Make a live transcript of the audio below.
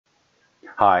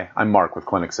Hi, I'm Mark with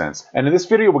ClinicSense, and in this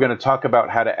video we're going to talk about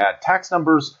how to add tax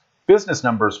numbers, business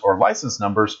numbers, or license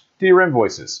numbers to your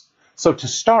invoices. So to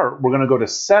start, we're going to go to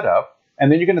Setup,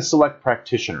 and then you're going to select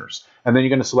Practitioners, and then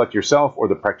you're going to select yourself or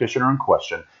the practitioner in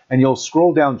question, and you'll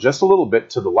scroll down just a little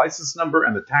bit to the license number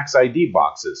and the tax ID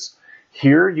boxes.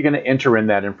 Here you're going to enter in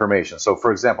that information. So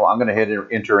for example, I'm going to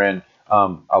enter in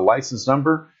a license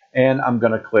number, and I'm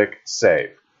going to click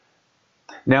Save.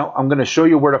 Now, I'm going to show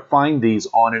you where to find these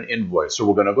on an invoice. So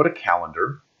we're going to go to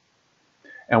Calendar,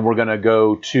 and we're going to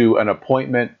go to an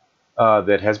appointment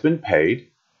that has been paid,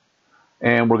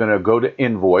 and we're going to go to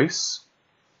Invoice.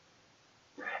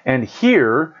 And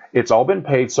here, it's all been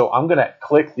paid, so I'm going to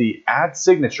click the Add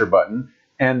Signature button,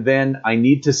 and then I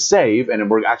need to save, and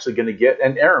we're actually going to get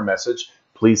an error message.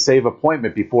 Please save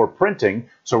appointment before printing.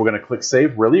 So we're going to click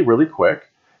Save really quick.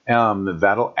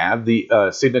 That'll add the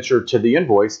signature to the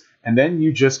invoice, and then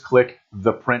you just click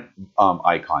the print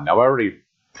icon. Now, I already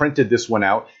printed this one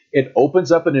out. It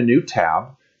opens up in a new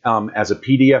tab as a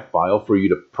PDF file for you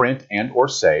to print and or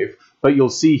save, but you'll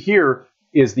see here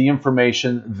is the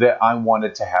information that I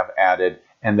wanted to have added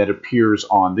and that appears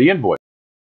on the invoice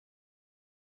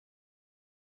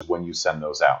when you send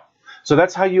those out. So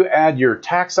that's how you add your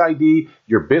tax ID,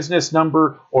 your business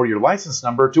number, or your license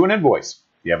number to an invoice.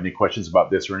 If you have any questions about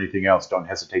this or anything else, don't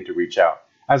hesitate to reach out.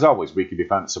 As always, we can be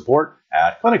found at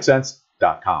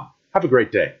support@clinicsense.com. Have a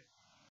great day.